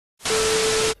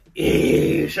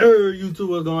Yeah, sure, YouTube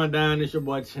was going down. It's your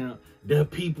boy Champ, the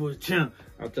people's champ.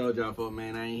 I told y'all, folks,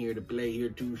 man, I ain't here to play, here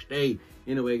to stay.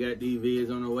 Anyway, got these vids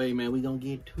on the way, man. We gonna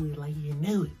get to it like you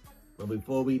knew it. But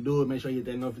before we do it, make sure you hit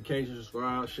that notification,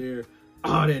 subscribe, share,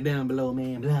 all that down below,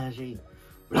 man. Blase.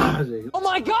 Blase. Oh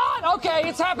my God! Okay,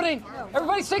 it's happening.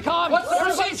 Everybody stay calm. What's the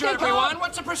procedure, everyone?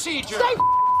 What's the procedure? Stay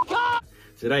calm.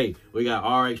 Today, we got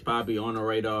RX Papi on the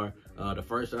radar. The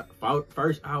first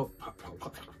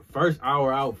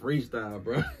hour out freestyle,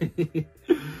 bro.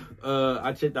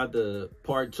 I checked out the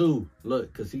part 2.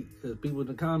 Look, cause people in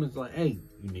the comments like, hey,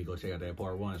 you need to go check out that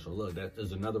part 1. So look, that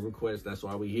is another request. That's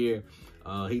why we here.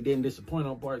 He didn't disappoint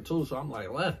on part 2, so I'm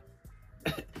like, what?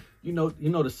 you know,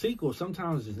 the sequel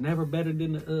sometimes is never better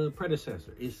than the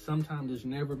predecessor. Sometimes it's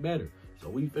never better. So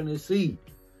we finna see.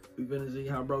 We finna see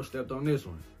how bro stepped on this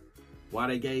one. Why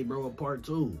they gave bro a part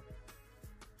 2.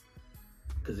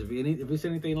 Because if it's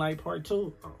anything like part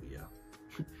 2, oh yeah.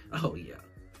 Oh yeah.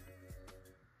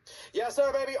 Yes,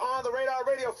 sir, baby. On the Radar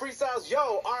Radio Freestyles.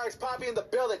 Yo, RX Papi in the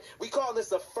building. We call this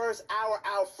the first hour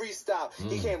out freestyle.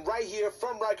 He came right here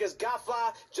from RIKERS. Got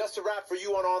fly just to rap for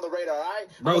you on the Radar, all right?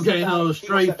 Bro came home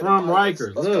straight from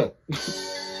RIKERS. Look.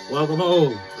 Welcome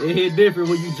home. It hit different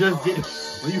when you just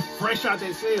when you fresh out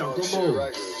that cell. Come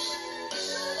on.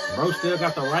 Bro still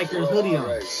got the RIKERS hoodie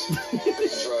on.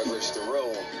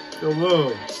 Come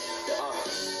on.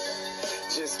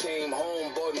 Just came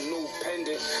home, bought a new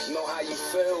pendant. Know how you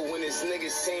feel when this nigga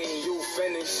saying you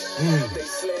finished. They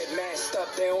sled mashed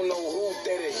up, they don't know who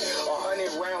did it.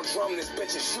 100-round drum, this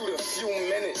bitch will shoot a few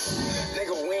minutes.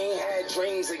 Nigga, we ain't had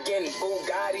dreams again,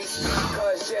 Bugattis.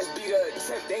 Cause just be the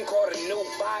attempt, ain't caught a new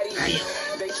body.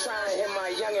 They trying to hit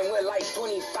my youngin' with like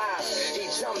 25. He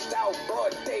jumped out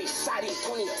broad day, shot him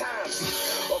 20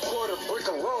 times. A quarter brick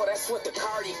of raw, that's what the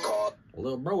Cardi called.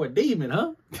 Little bro a demon,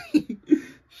 huh?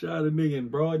 Shot a nigga in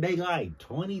broad daylight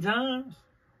 20 times?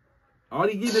 All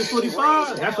he get is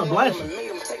 25? That's a blessing. Made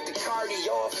him take the Cardi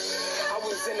off. I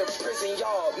was in the prison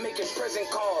yard making prison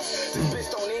calls. This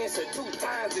bitch don't answer 2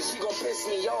 times and she gon' piss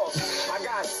me off. I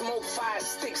got smoke 5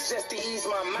 sticks just to ease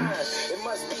my mind. It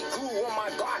must be glue on my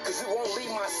Glock cause it won't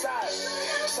leave my side.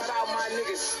 Shout out my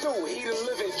nigga Stu, he the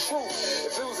living truth.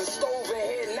 If it was a stove in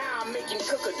here now, I make him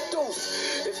cook a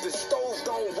deuce. If the stove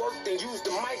don't work, then use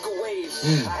the microwave.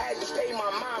 I had to pay my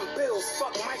mom bills,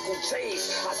 fuck Michael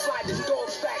J's. I slide the door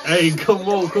back. Hey, come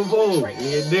on.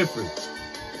 Yeah, different.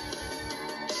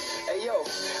 Hey, yo,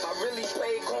 I really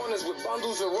played corners with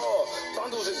bundles of raw,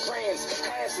 bundles of grams,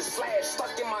 halves of slabs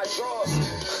stuck in my drawers,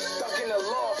 stuck in the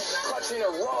loft, clutching a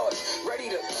rod, ready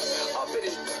to up it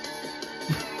and...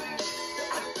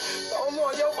 Hold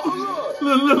on, yo, hold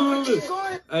on.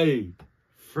 Look. Hey,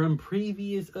 from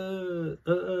previous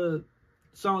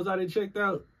songs I done checked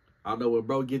out, I know when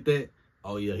bro get that.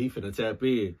 Oh yeah, he finna tap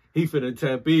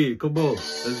in. Come on,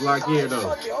 let's lock in though.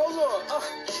 Fuck it, hold on.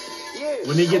 Yeah.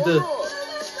 When he get the,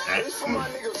 This for my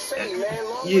nigga Fame, man.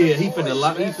 yeah, he finna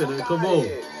lock. He finna come on.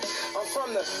 I'm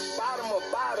from the bottom of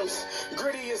bottoms,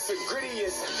 grittiest of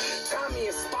grittiest. Tommy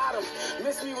and spot him.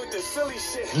 Miss me with the Philly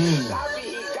shit. Papi,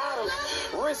 he got him.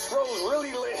 Wrist rolls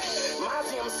really lit.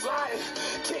 Mozzie, I'm sliding.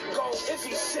 Kick go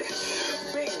iffy shit.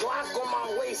 Big Glock on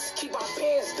my waist. Keep my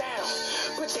pants down.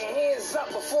 Put your hands up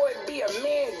before it be a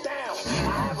man down.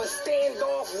 I have a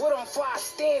standoff with him before I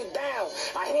stand down.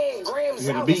 I hand grams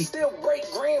out and still break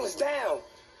grams down.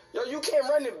 Yo, you can't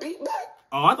run the beat back?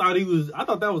 Oh, I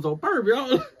thought that was on purpose,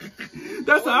 y'all.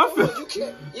 That's how I felt.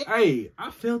 Hey,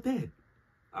 I felt that.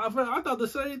 I thought the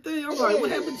same thing. I'm like, what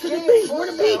happened to the beat?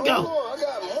 Where the beat go? I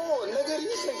got more, nigga.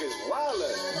 These niggas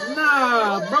wildin'.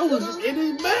 Nah, bro was in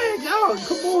his bag, y'all.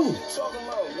 Come on. What you talking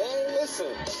about, man?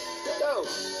 Listen, yo,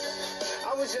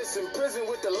 I was just in prison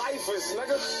with the lifers,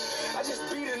 nigga. I just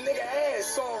beat a nigga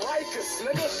ass on RIKERS,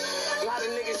 nigga. A lot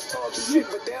of niggas talk shit,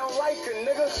 but they don't like a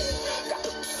nigga. Got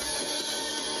the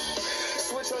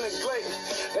switch on the Glick.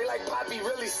 They like Papi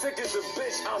really sick as a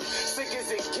bitch. I'm sick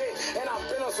as it get, and I've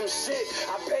been on some shit.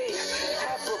 I paid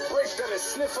half a brick that a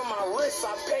sniff on my wrist.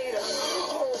 I paid a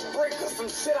whole brick of some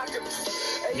shit I could.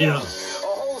 Hey, yeah. A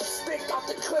whole stick off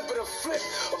the clip of the flip.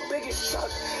 A biggest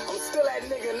truck. I'm still that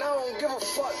nigga, and I don't give a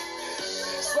fuck.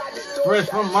 Slide the door. Fresh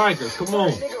from RIKERS, come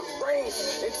on. Nigga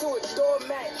brains into a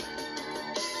doormat.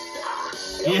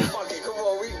 Yeah. Fuck it, come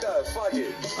on, we done. Fuck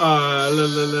it.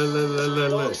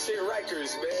 Look. Shit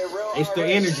records, man. Real It's the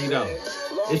energy, though.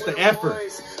 It's the effort.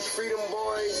 Boys, Freedom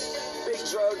Boys, Big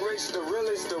Drug Rich, the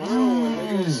realest, the real.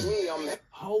 Nigga, it's me. I'm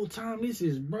whole time this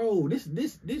is, bro.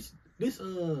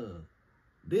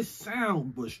 This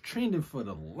sound was trending for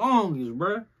the longest,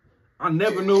 bro. I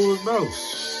never knew it was bro.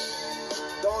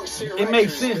 Dog shit It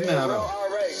makes records, sense man. now, though.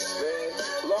 RX,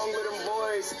 man. Long with them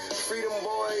boys. freedom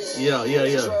boys. Yeah.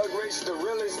 Drug rich, the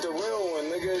real is the real one.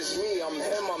 Nigga, it's me. I'm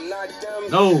him, I'm not them.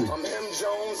 No. I'm him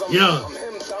Jones. I'm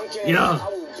him Duncan. Yeah. I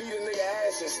will beat a nigga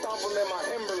ass and stomp him in my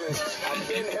Timberlands. I've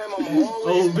been him, I'm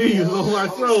always OB is on my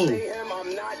soul. him,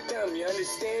 I'm not them. You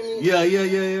understand me?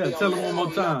 Yeah. Tell him one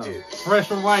more time. Fresh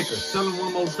from Rikers. Tell him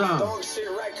one more time. Dog shit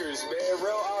records, man.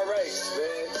 Real RX,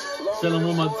 man. Tell him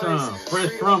one more time.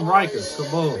 Fresh from Rikers.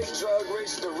 Come on. Big drug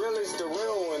rich, the real is the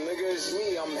real one. Nigga, it's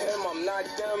me. I'm him, I'm not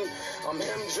them. I'm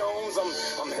him Jones.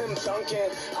 I'm him Duncan.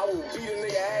 I will beat a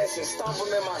nigga ass and stomp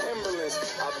him in my Timberlands.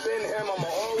 I've been him, I'ma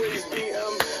always be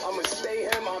him. I'ma stay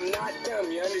him, I'm not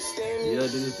them. You understand me? You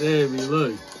understand me?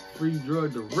 Look, free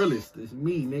drug the realest. It's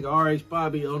me, nigga. RH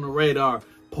Papi on the radar.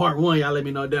 Part 1. Y'all let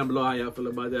me know down below how y'all feel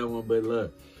about that one. But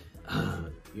look,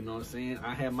 you know what I'm saying?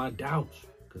 I had my doubts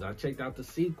because I checked out the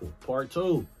sequel, Part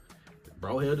 2.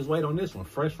 Bro held his weight on this one.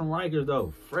 Fresh from Rikers,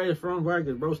 though. Fresh from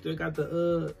Rikers. Bro still got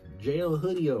the jail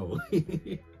hoodie on.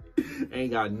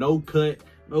 Ain't got no cut,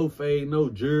 no fade, no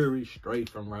jewelry. Straight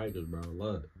from Rikers, bro.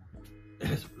 Look.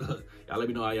 Y'all let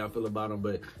me know how y'all feel about them,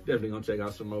 but definitely gonna check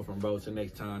out some more from bro. Till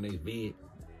next time, next vid.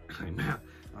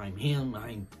 I'm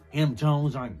him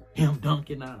Jones, I'm him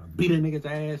Duncan. I beat a nigga's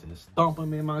ass and stomp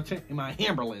him in my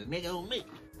Timberlands, nigga on me.